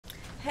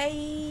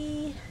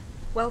Hey,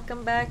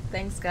 welcome back.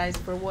 Thanks guys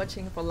for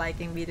watching, for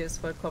liking videos,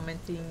 for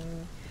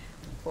commenting,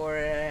 for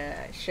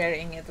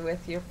sharing it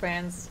with your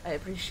friends. I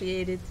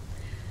appreciate it.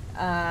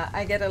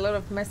 I get a lot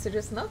of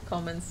messages, not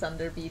comments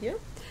under video,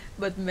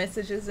 but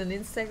messages on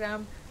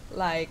Instagram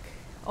like,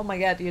 oh my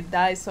god, you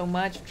die so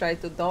much, try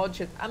to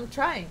dodge it. I'm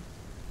trying.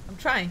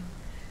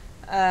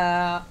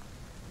 The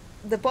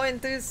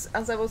point is,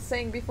 as I was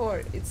saying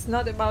before, it's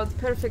not about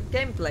perfect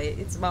gameplay,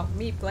 it's about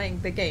me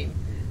playing the game.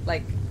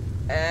 Like,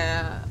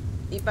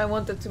 if I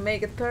wanted to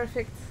make it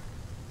perfect,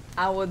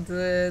 I would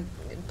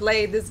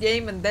play this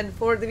game, and then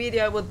for the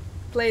video I would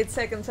play it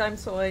second time,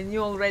 so I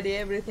knew already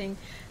everything,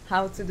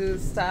 how to do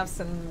stuffs,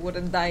 and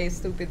wouldn't die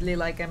stupidly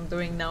like I'm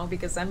doing now,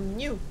 because I'm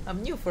new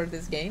for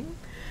this game.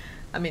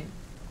 I mean,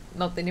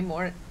 not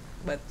anymore,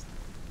 but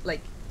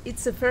like,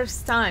 it's the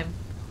first time.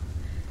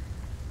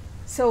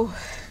 So,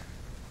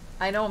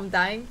 I know I'm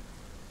dying.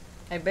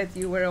 I bet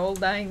you were all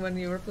dying when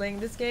you were playing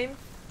this game.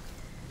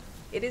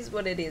 It is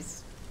what it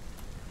is.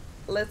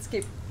 Let's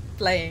keep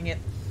playing it.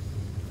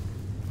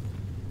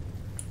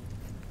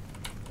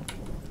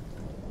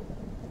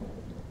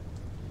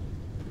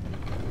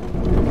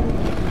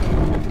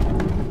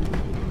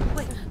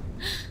 Wait.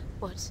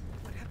 What?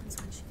 What happens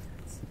when she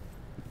dies?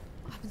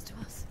 What happens to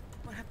us?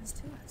 What happens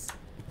to us?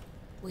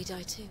 We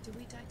die too. Do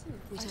we die too?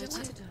 We die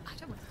too. I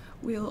don't want to.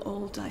 We'll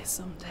all die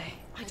someday.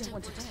 I don't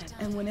want to die.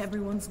 And when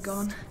everyone's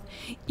gone,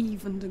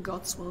 even the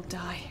gods will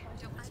die.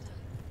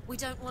 We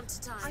don't want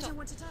to die. I don't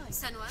want to die.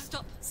 Senua,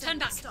 Stop. Turn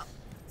back. Stop.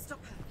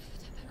 Stop her.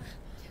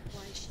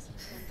 Why is she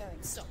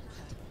going? Stop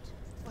her.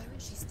 Why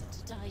won't she stop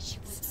to die? She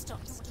won't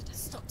stop.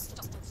 Stop.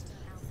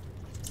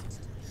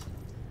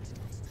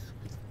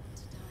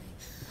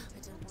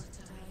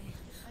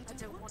 I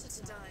don't want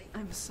to die.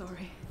 I'm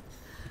sorry.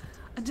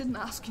 I didn't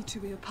ask you to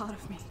be a part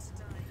of me.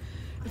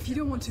 If you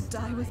don't want to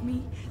die with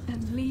me,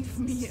 then leave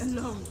me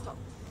alone.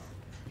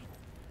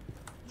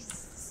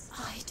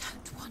 I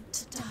don't want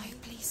to die.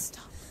 Please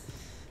stop.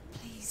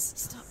 Please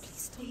stop.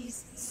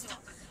 Please stop.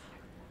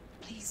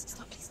 Please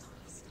stop.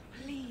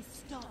 Please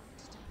stop.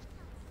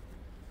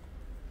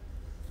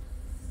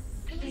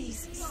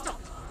 Please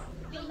stop.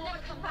 You'll never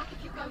come back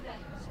if you go there.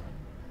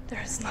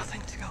 There is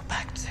nothing to go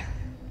back to.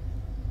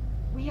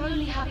 We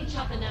only have each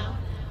other now.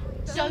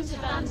 Don't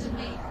abandon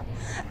me.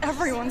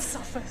 Everyone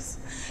suffers.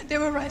 They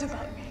were right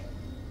about me.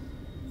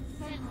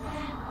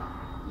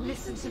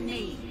 Listen to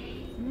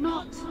me,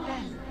 not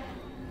them.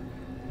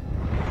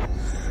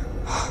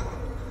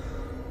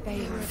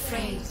 They were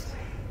afraid,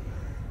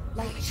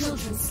 like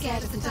children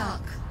scared of the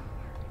dark.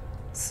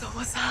 So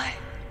was I.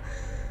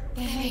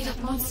 They made up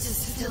monsters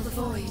to fill the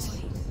void.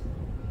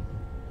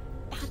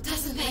 That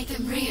doesn't make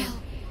them real.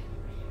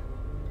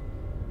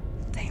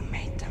 They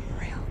made them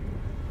real.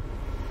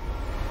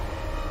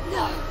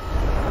 No!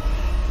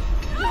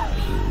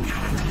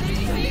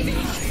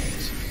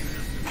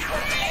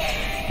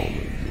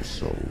 Follow your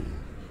soul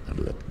and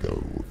let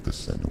go of the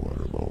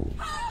Senua of old.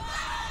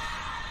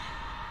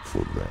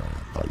 For there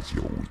lies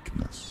your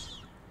weakness,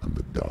 and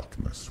the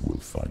darkness will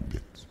find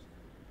it.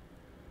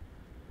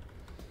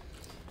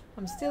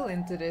 I'm still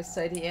into this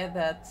idea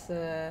that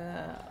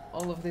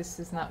all of this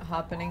is not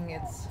happening.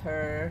 It's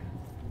her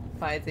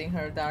fighting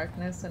her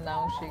darkness, and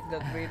now she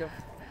got rid of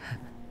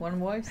one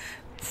voice,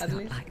 It's at not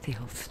least. like the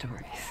old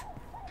stories,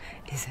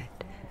 is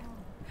it?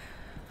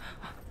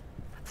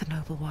 The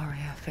noble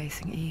warrior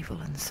facing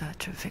evil in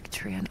search of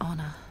victory and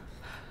honor.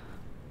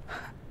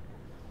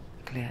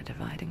 Clear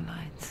dividing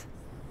lines.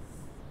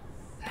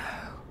 No.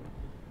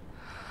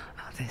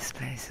 Oh, this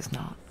place is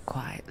not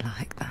quite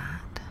like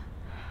that.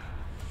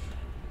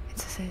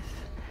 It's as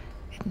if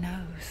it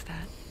knows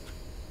that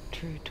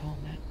true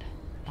torment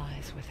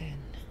lies within.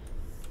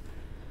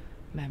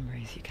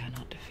 Memories you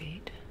cannot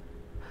defeat,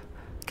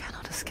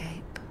 cannot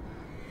escape.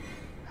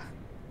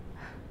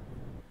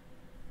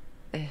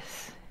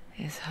 This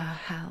is her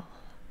hell.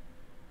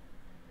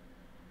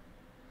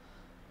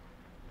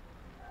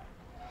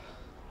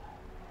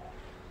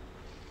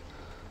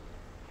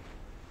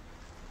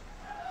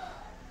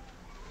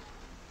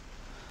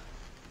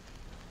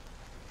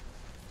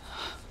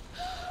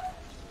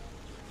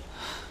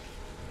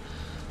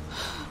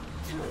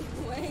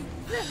 Wait.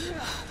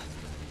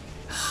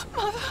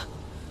 Mother!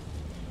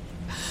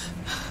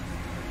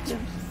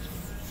 Don't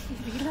see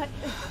me like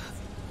this.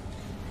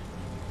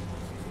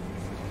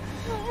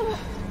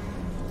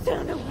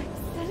 Turn away,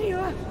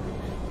 Senua.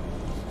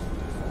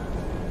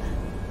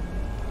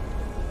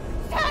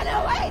 Turn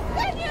away,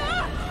 Senua!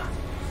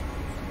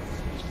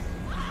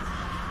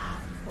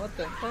 What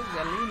the fuck,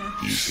 Galina?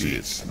 You see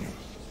it, Senua?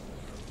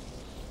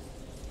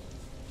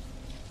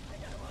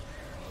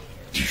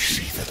 You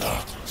see the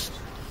darkness,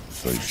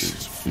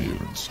 faces of fear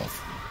and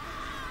suffering.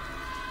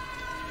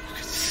 You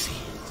can see it.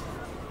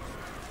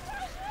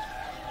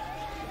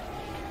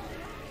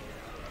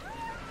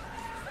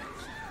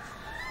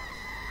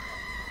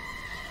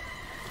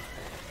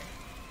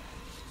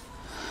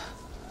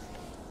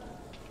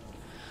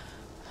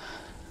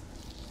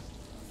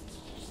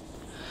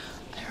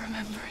 I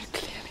remember it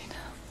clearly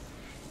now.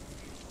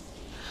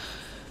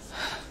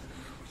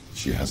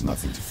 She has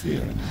nothing to fear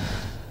anymore.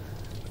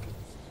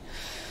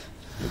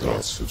 The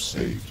gods have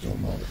saved your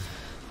mother.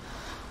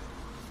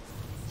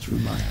 Through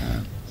my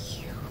hand.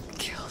 You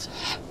killed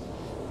her.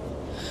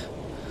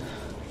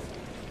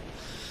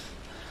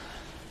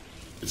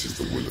 It is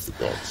the will of the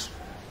gods.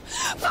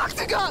 Fuck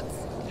the gods!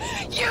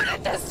 You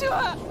did this to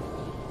her!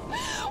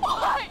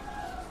 Why?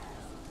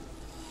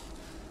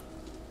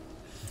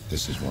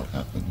 This is what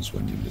happens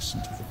when you listen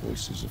to the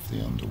voices of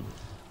the underworld.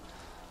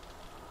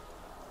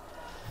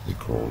 They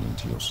crawl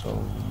into your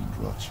soul and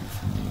rot you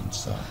from the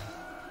inside.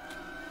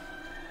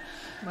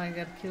 My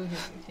god, kill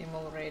him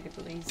already,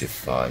 please.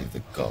 Defy the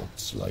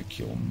gods like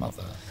your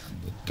mother,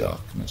 and the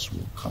darkness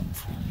will come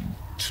for you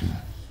too.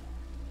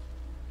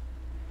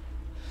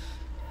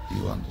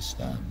 You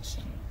understand,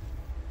 Senua?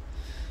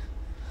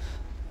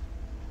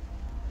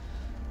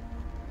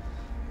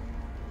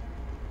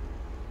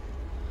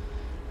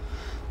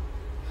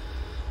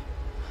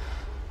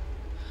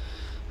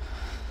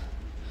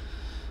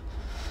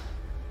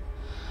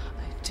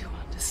 I do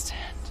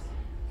understand.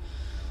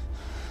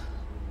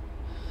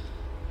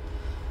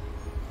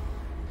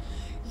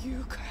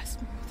 You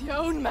cursed me with your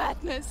own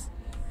madness.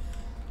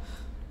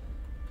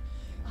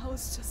 I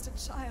was just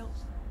a child.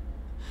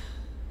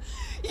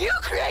 You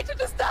created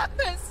this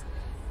darkness!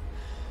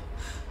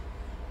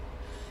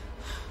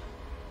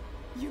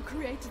 You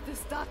created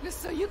this darkness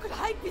so you could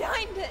hide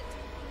behind it!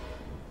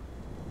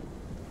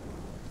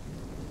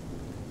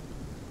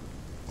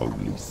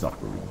 Only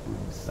suffering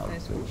brings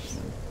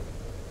salvation.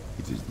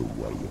 It is the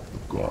way of the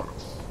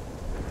gods.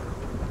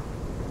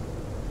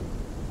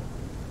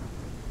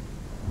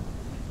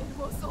 It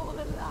was all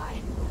a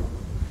lie.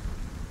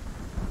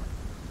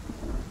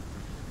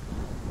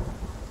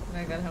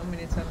 My god, how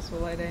many times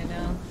will I die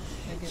now?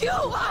 You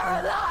are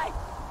a lie!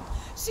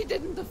 She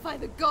didn't defy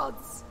the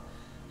gods.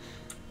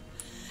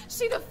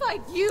 She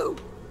defied you.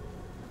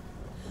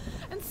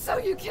 And so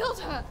you killed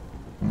her.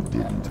 You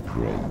didn't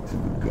pray to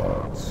the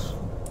gods.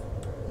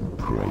 You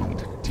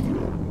prayed to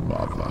your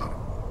mother.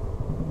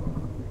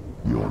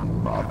 Your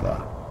mother,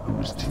 who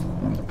was too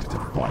weak to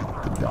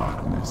fight the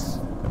darkness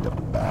and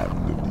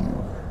abandoned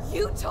you.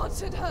 You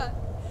tortured her.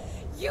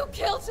 You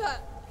killed her.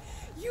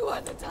 You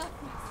are the darkness.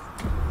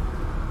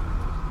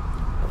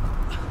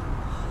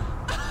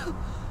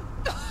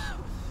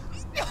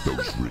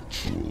 Those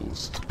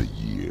rituals, the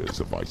years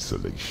of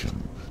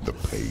isolation, the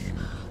pain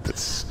that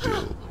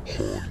still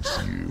haunts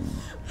you.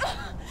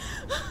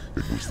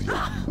 It was the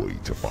only way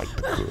to fight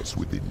the curse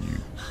within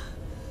you.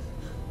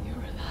 You're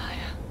a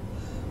liar.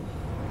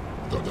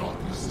 The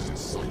darkness is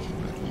inside you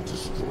and it will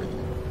destroy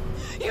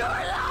you. You're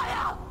a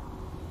liar!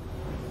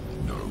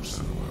 No,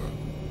 Senua.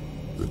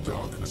 The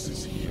darkness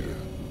is here.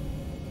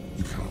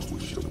 You cannot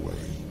wish it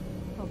away.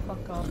 Oh,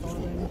 fuck off And it will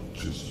already.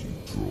 watch as you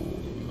draw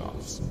the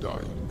last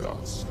dying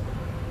gasp.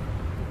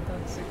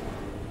 Toxic.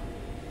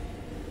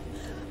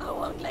 I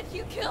won't let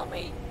you kill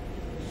me.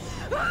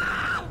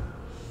 Oh,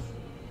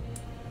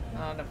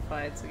 the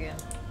fights again.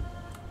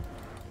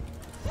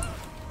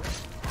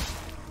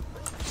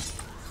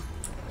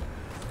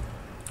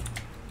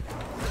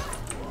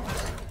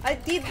 I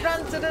did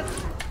run to the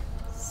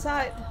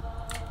side.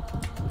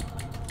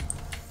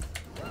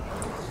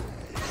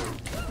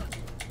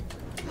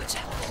 Watch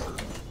out.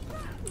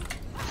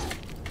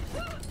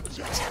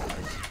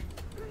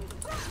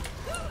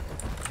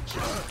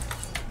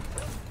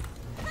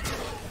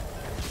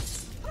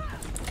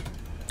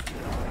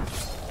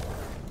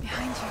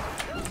 Behind you.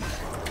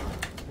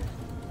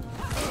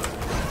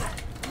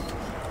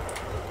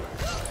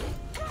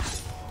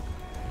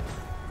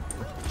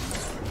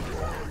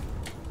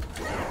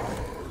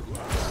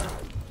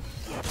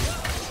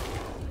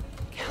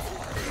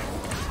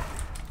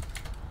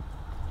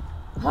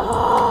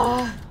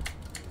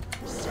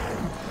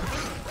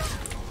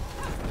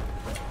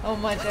 How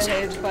much I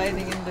hate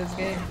fighting in this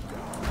game.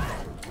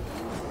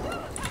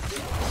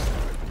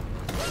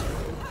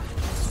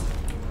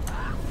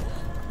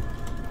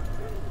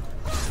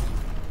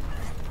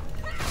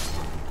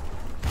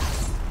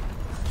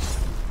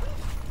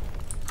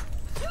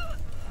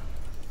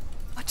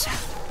 Watch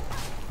out.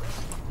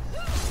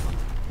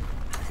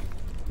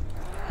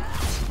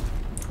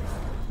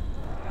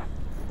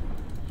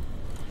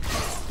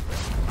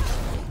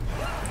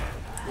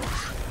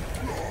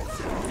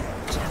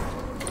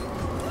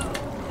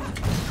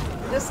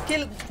 Just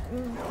killed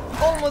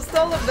almost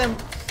all of them.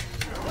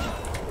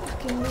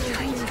 Fucking me,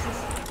 Jesus.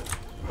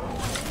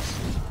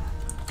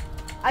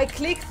 I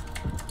clicked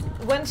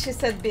when she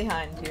said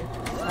behind you.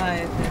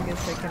 I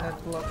guess I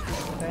cannot block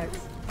these attacks.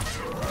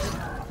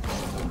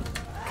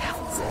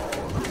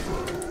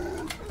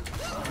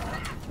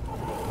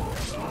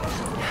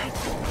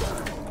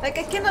 Like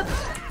I cannot.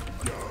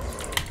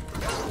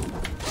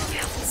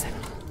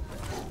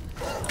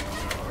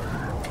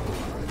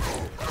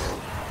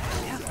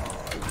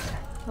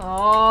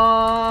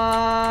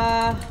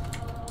 Oh.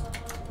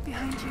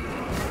 Behind you.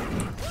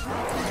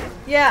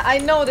 Yeah, I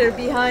know they're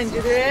behind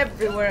you. They're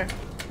everywhere.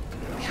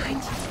 Behind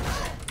you.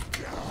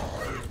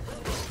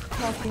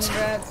 Fucking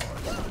rats.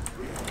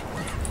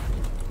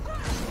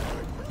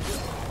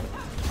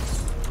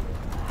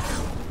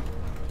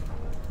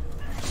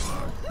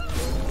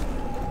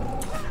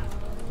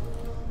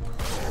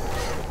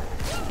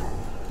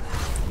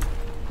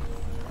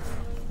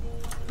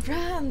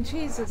 again,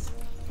 Jesus.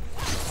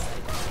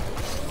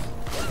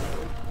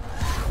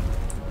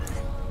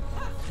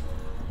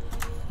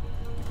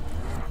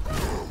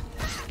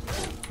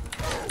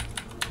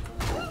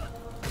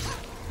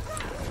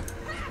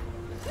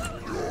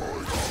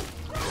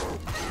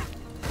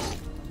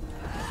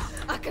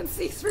 I can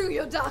see through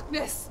your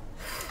darkness.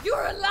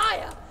 You're a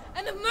liar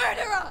and a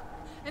murderer.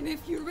 And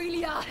if you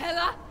really are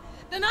Hela,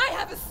 then I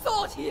have a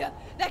sword here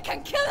that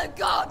can kill a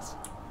god.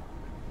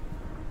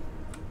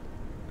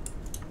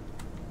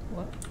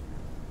 What?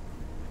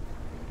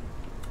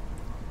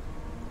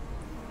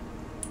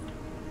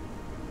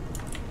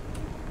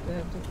 Do I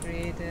have to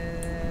create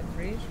a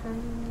bridge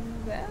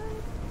from that?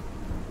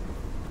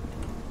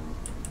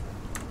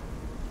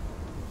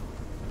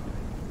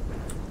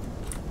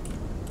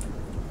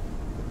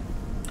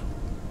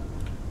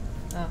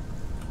 Oh.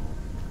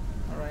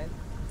 Alright.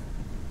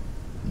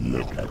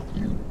 Look at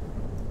you.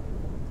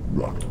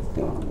 Running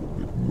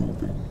forward,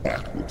 moving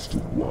backwards to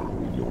wallow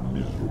in your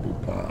miserable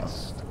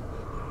past.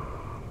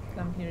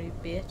 Come here, you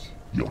bitch.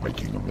 You're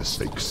making a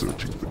mistake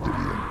searching for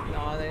Dillion.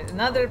 No, there's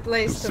another The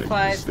place to same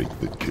fight. mistake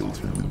that killed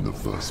him in the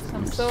first place.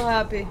 I'm so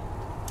happy.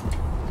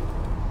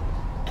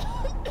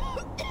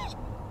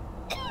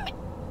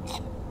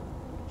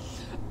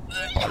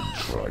 I'm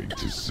trying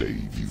to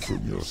save you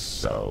from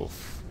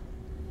yourself.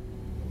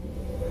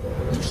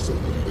 You still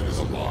believe it is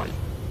a lie.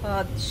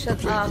 Oh, The shut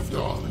plague up. of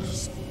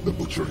darkness, the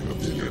butchering of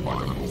Dillion by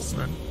the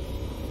Norsemen.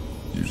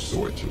 You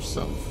saw it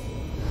yourself.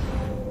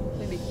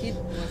 Maybe Kid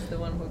was the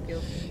one who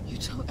killed me. You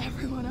told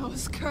everyone I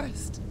was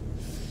cursed.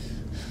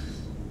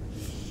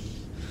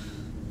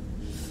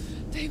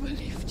 They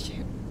believed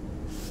you.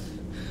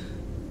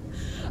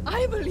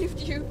 I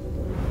believed you.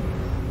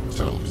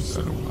 Tell me,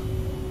 Senua,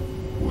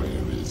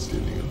 where is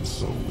Dillion's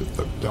soul if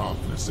the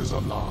darkness is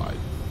alive?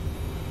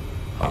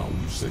 How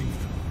you saved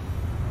him?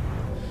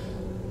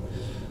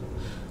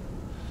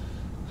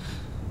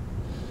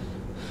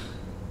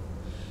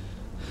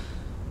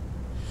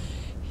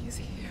 He's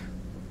here.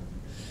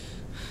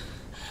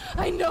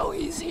 I know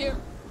he's here.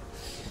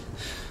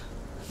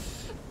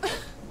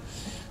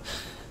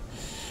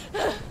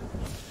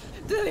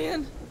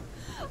 Dillion,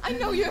 I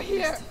know you're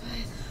here.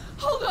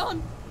 Hold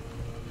on.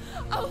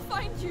 I'll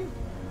find you.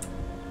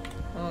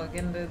 Oh,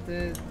 again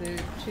the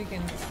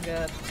chicken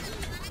god.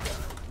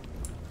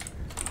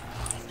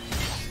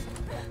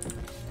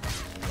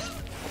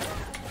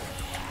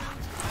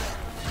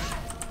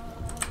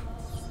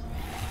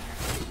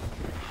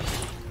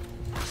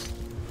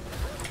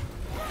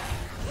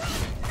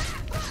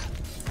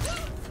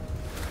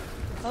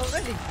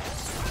 Already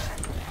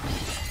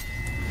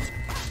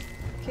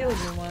killed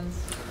you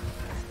once.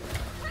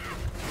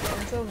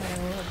 And told me I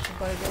will have to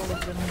fight all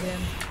of them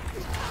again.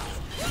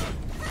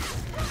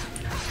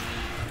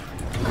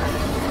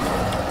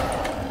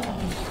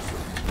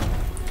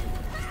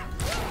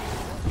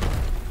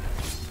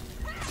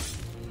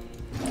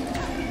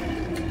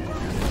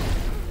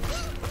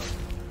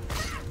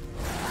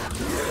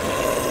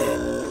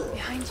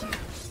 Behind you.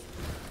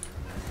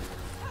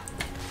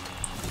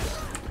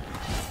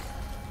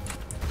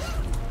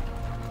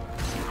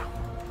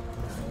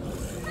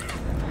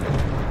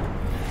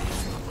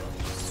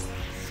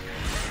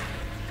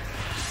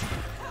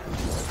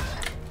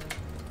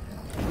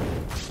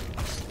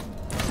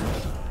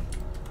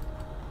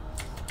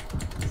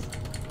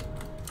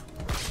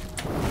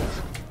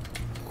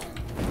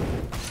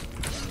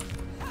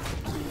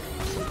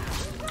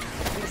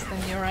 Fist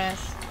in your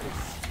ass.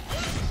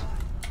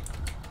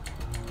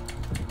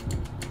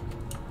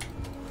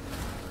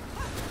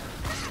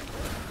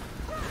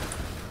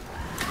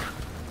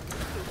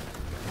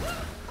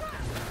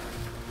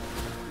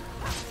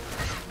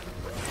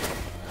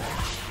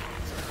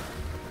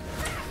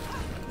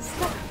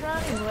 Stop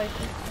running like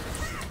a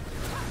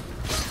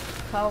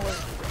coward.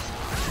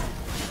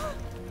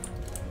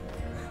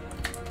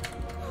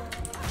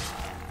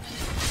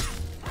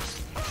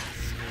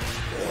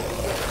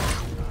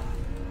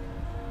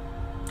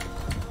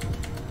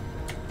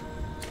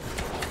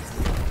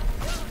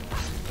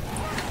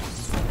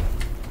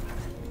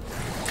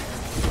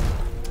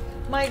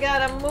 My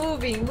god, I'm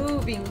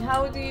moving.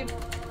 How do you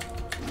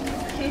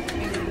keep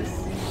me in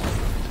this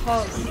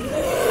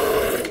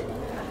house?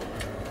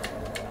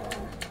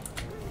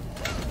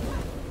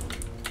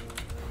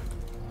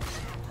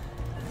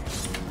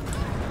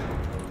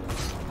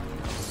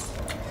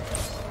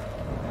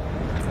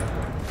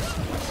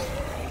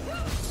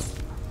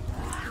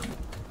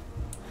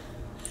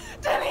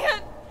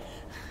 Dillion!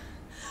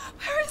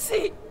 Where is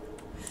he?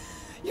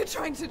 You're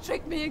trying to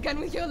trick me again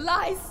with your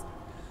lies.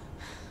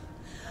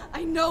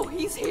 I know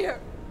he's here.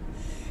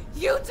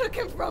 You took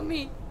him from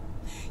me.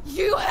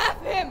 You have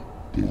him.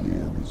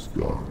 Dillion is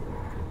gone.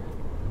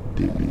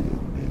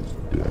 Dillion is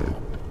dead.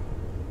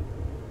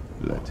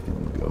 Let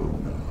him go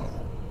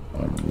now.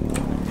 I'm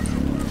warning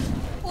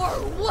you. Or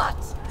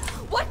what?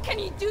 What can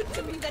he do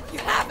to me that you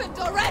haven't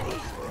already?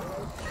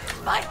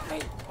 Fight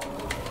me.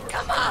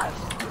 Come on.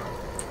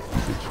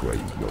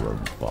 betrayed your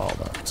own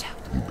father.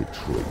 You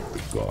betrayed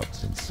the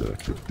gods in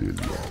search of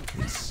Delia,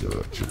 in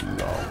search of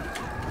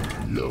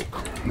love. Look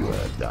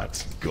where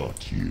that's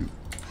got you.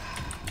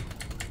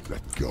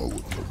 Let go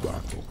of the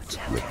battle.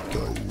 Let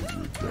go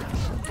of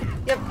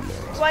redemption. Yep.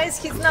 Why is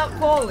he not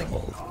falling?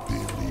 Of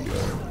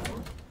Delia.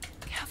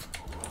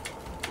 Careful.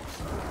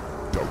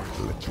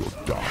 Don't let your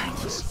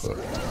darkness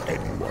hurt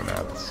anyone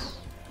else.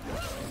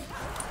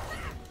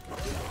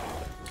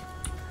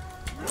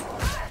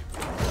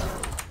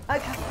 I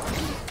can't.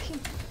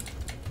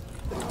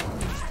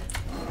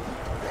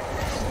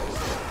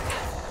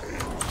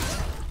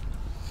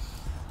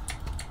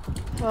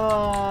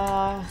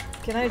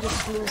 Can I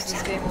just lose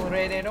this game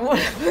already? I don't want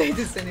to play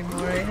this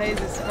anymore. I hate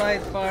this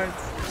fight part.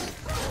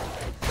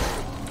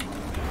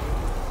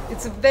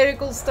 It's a very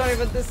cool story,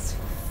 but this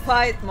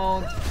fight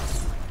mode.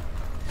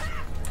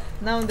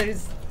 Now there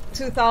is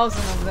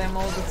 2,000 of them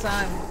all the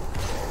time.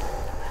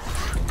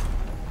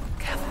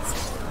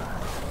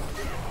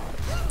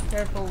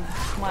 Careful,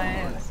 my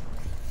ass.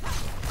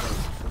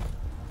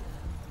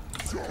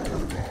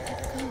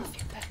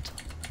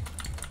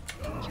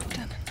 You've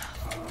done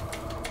enough.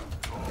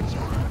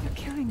 You're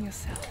killing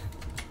yourself.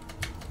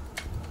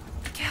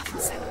 Be careful,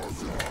 Senua.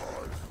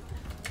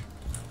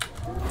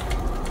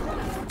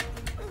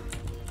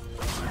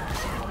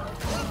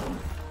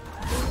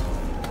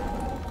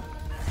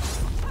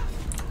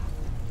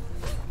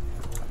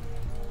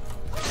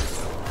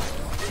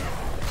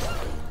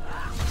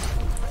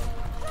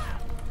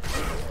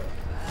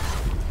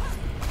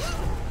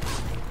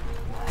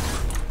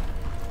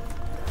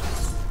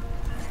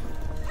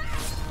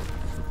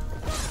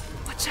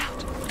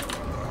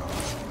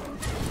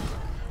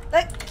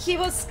 He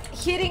was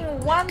hitting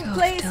one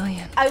place.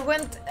 I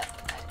went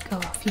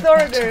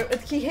further,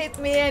 but he hit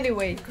me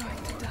anyway. You're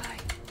going to die.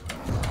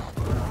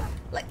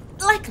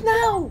 Like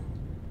now.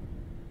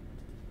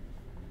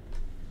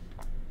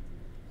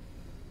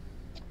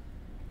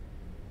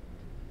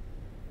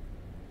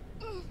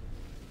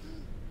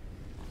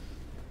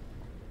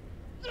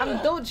 I'm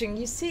dodging.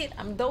 You see it?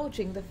 I'm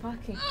dodging the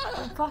fucking.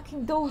 I'm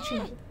fucking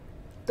dodging.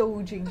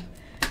 Dodging.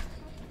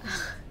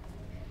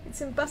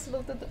 It's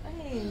impossible to do.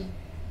 Hey.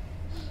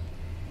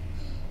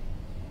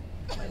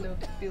 My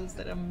dog feels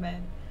that I'm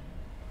mad.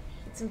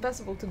 It's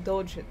impossible to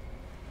dodge it.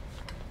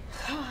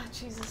 Ah,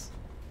 Jesus.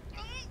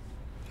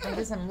 I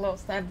guess I'm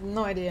lost. I have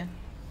no idea.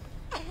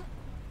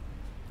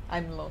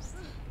 I'm lost.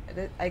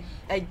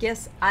 I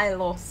guess I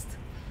lost.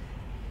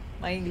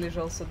 My English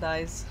also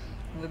dies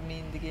with me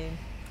in the game.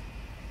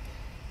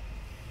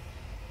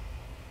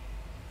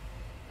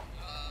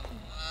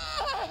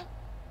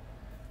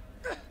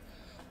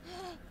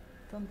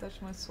 Don't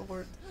touch my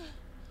sword.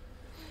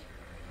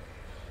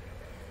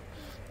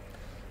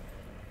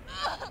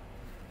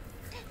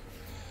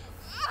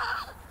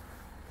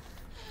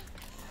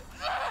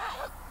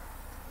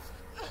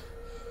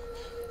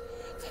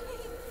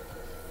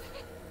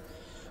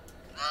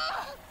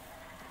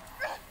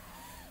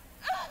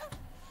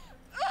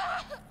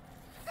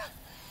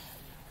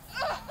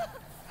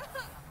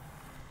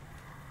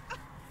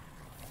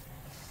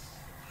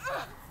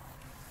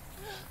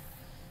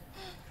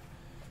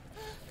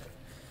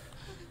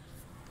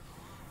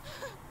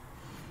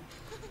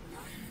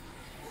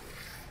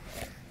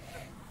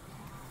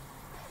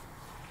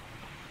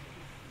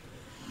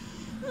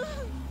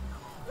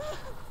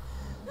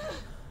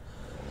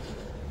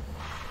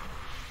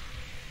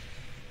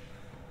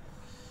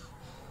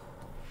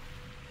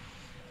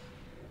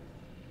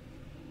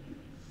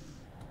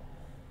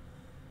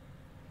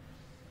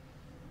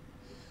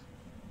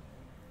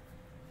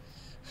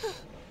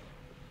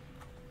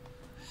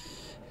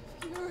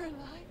 You're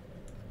alive.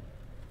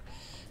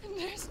 And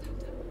there's no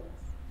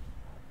darkness.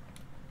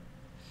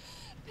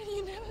 And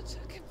you never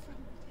took him from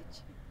me, did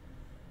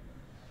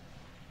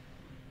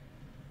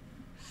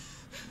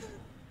you?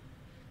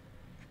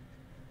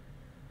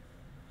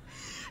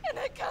 And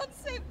I can't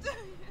save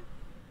Darian.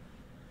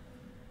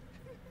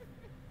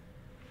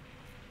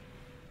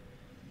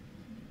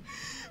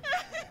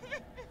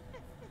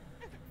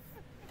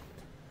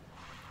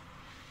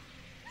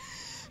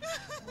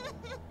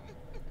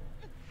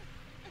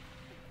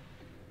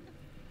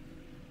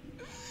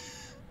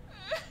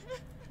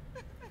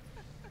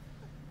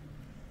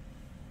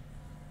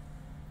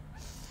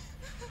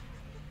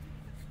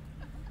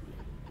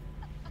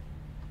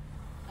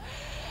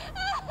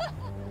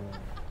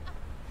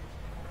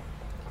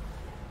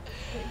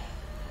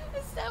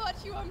 Is that what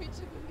you want me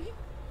to believe?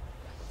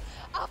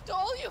 After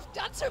all you've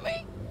done to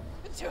me?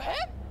 And to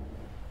him?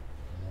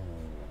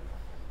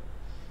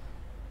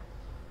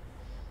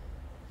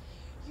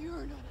 You're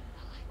not a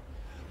liar,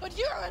 but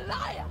you're a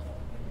liar!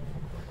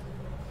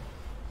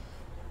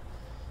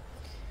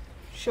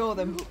 Show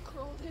them. You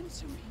crawled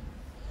into me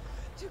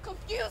to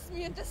confuse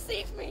me and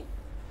deceive me.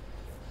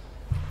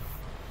 But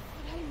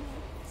I know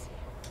he's here.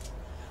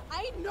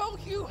 I know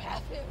you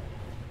have him.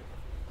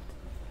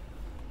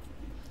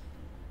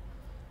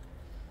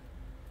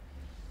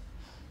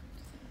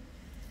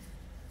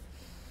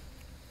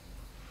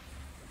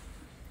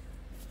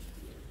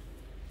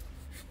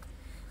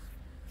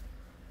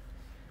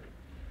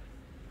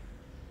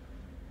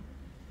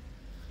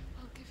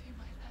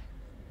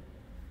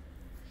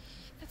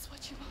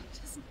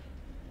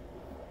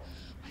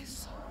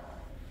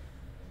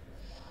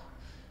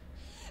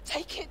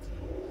 like it.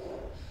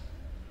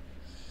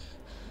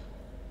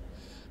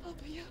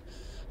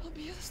 I'll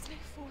be a slave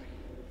for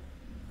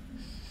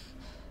you.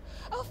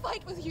 I'll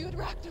fight with you at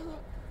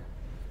Ragnarok.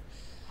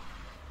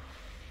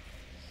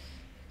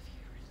 If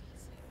you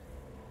release it.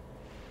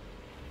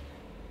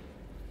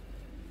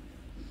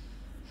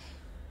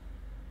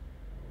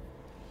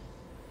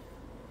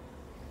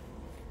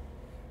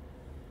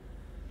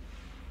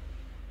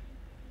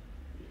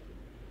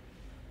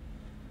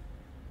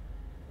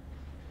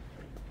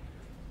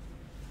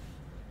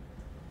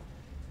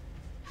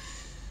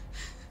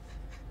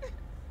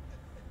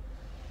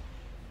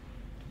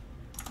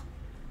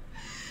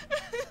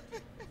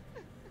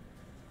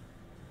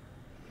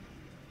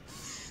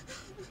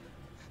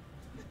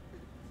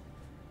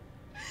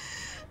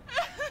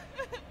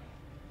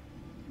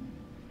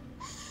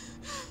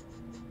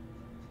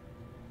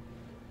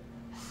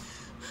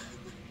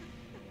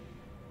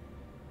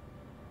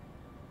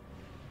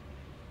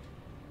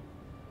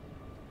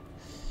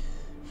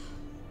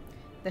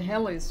 The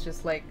hell is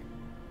just like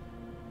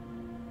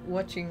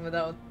watching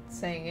without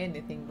saying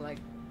anything, like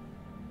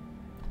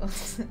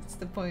what's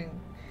the point?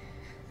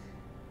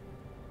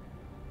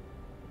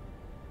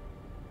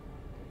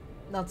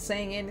 Not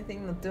saying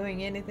anything, not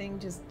doing anything,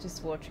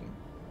 just watching.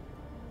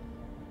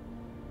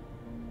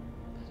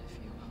 But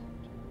if you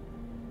won't,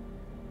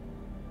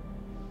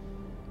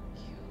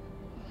 you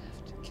will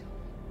have to kill me.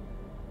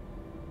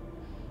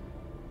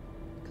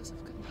 Because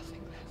I've got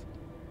nothing left.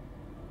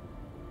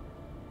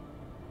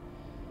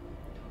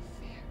 No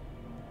fear.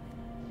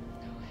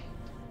 No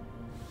hate.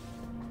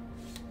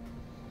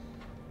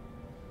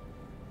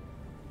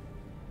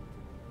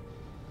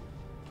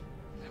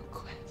 No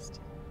quest.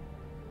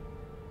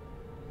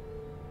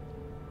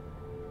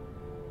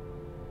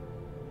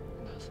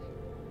 Nothing.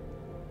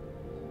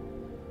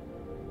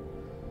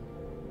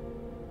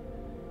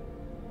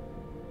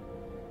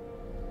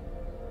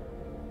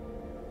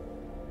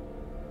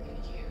 And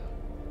you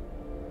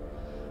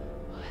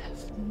will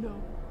have no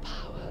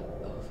power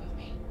over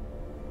me.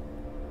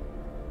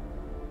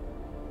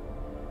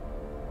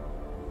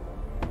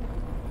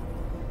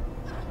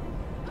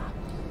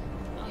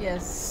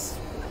 Yes.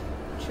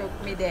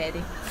 Choke me,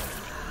 daddy.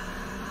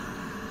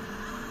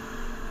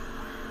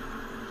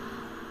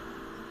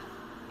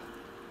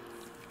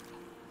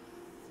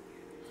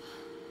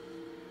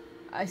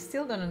 I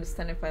still don't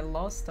understand if I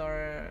lost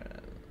or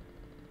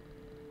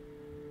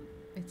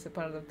it's a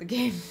part of the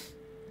game.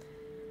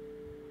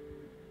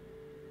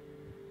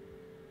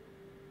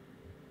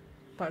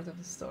 Part of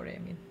the story, I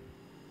mean.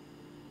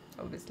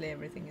 Obviously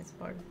everything is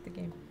part of the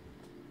game.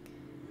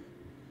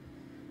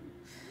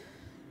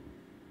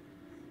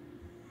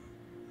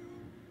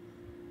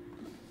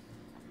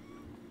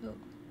 Oh,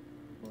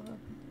 what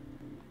happened?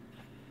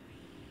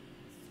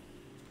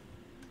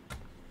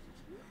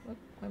 What?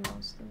 My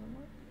mouse didn't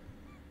work?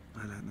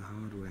 I learned the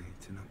hard way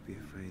to not be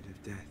afraid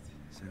of death,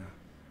 Senua.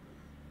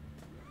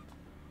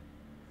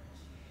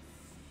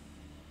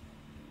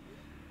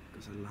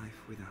 Because a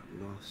life without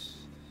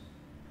loss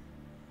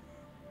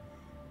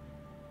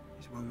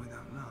is one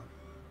without love.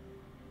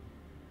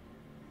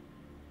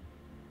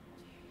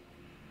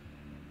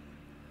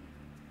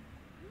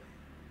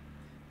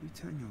 You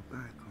turn your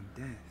back on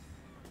death,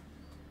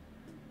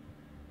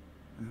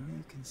 and all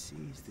you can see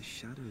is the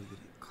shadow that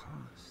it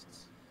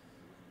casts.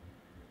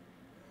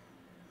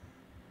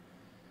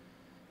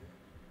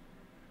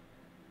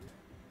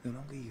 The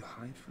longer you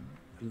hide from it,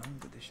 the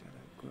longer the shadow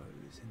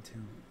grows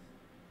until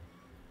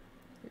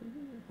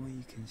all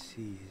you can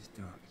see is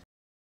darkness.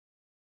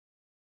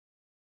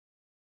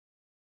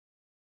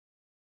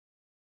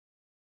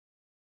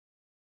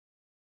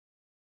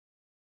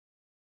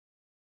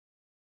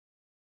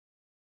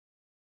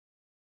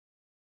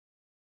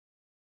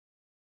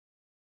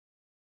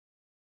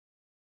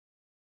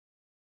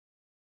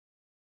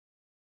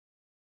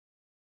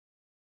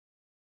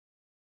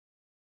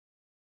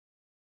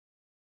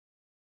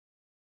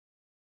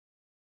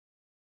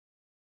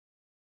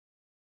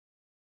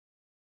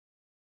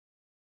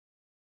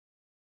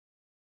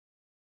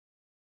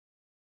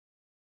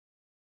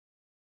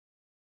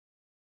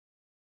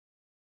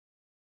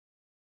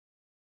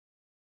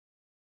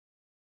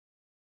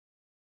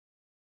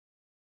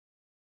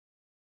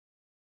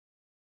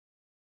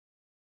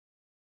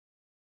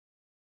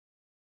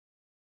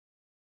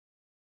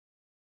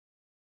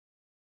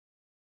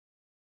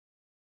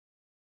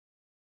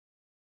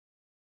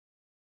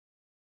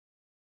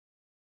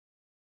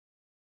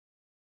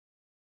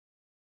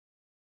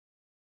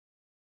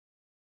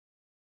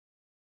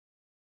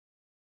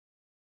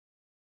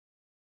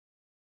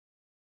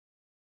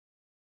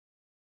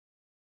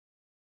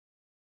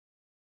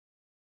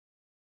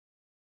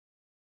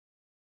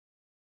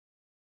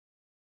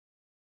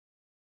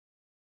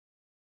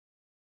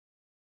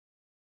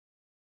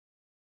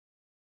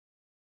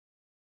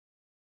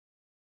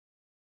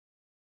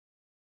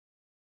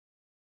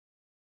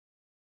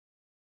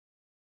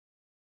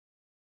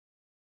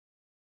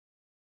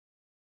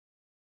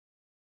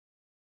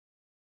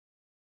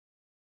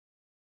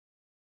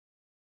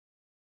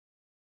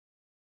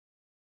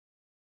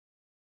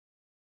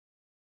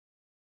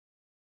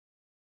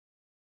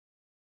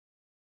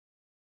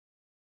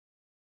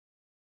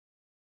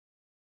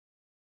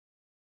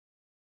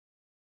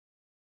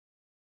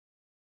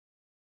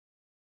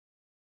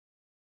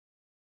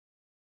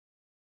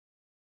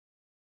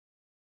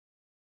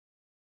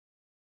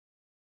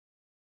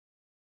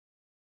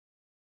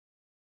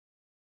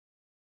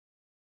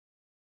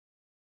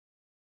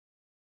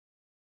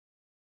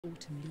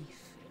 Autumn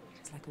leaf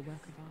is like a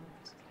work of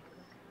art.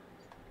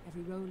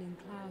 Every rolling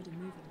cloud a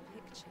moving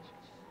picture.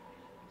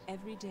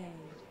 Every day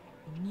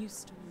a new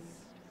story.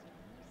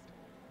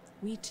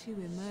 We too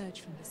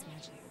emerge from this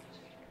magic,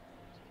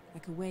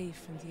 like a wave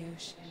from the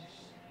ocean,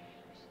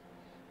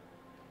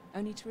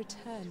 only to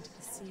return to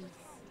the sea.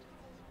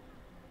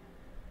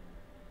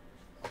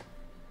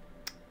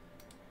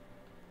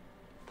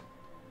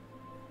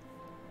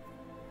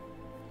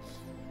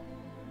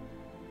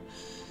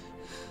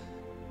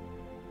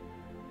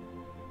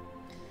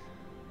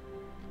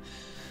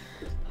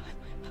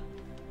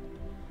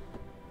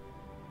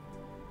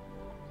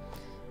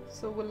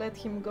 So we'll let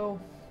him go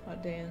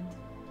at the end.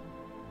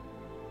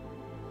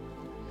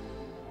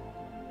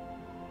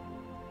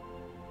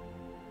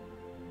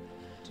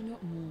 Do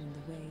not mourn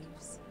the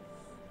waves,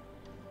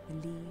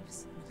 the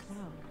leaves and the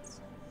clouds.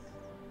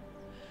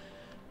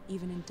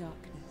 Even in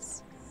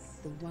darkness,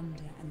 the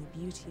wonder and the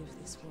beauty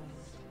of this world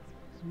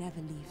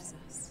never leaves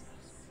us.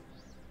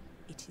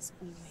 It is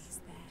always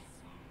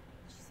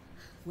there,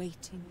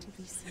 waiting to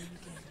be seen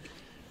again.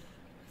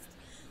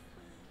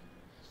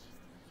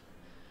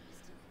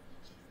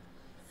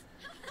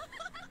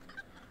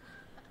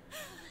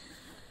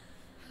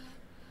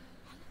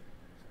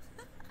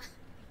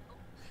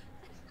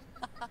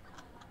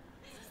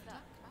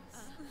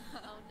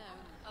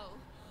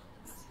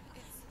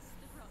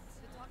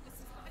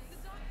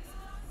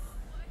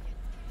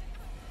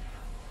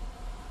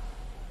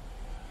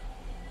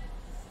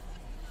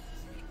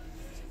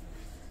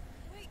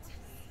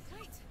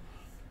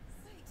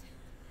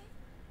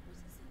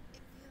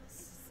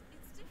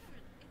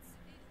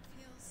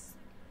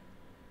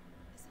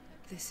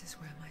 This is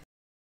where my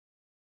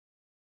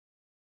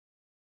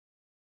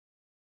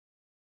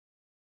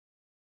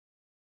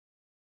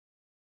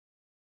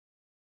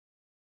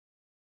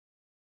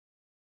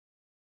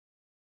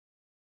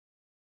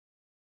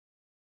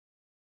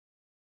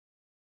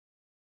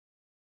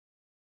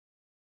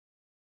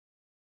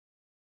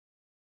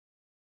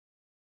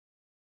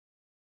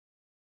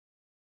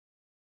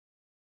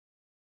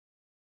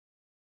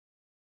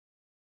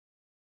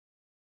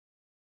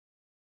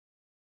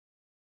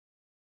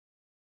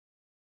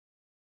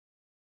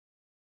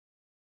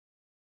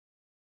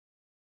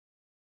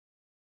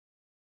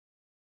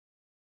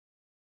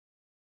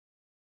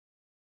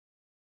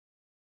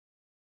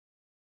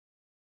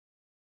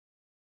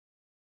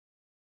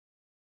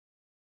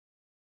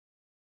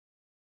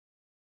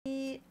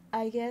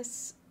I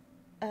guess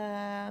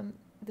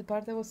the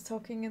part I was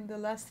talking in the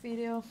last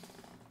video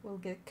will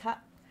get cut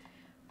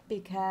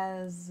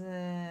because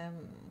there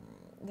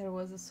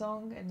was a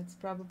song and it's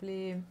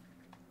probably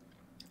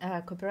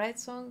a copyright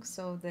song,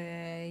 so the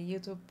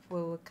YouTube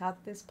will cut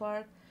this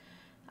part.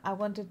 I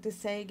wanted to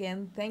say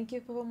again, thank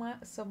you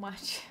so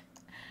much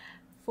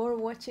for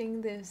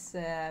watching these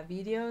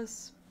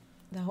videos.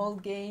 The whole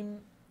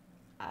game,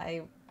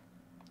 it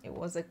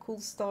was a cool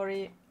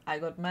story. I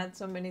got mad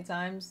so many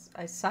times.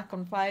 I suck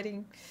on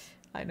fighting,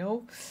 I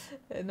know,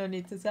 no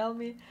need to tell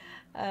me.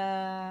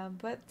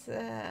 But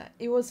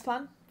it was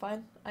fun.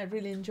 I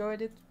really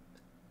enjoyed it.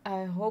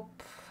 I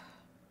hope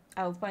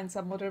I'll find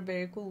some other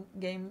very cool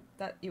game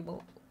that you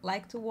will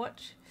like to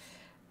watch.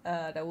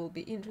 That will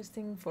be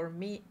interesting for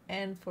me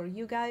and for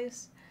you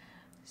guys.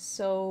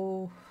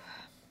 So,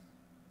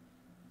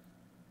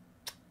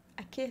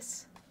 a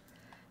kiss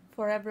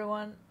for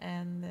everyone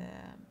and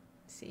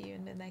see you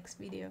in the next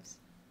videos.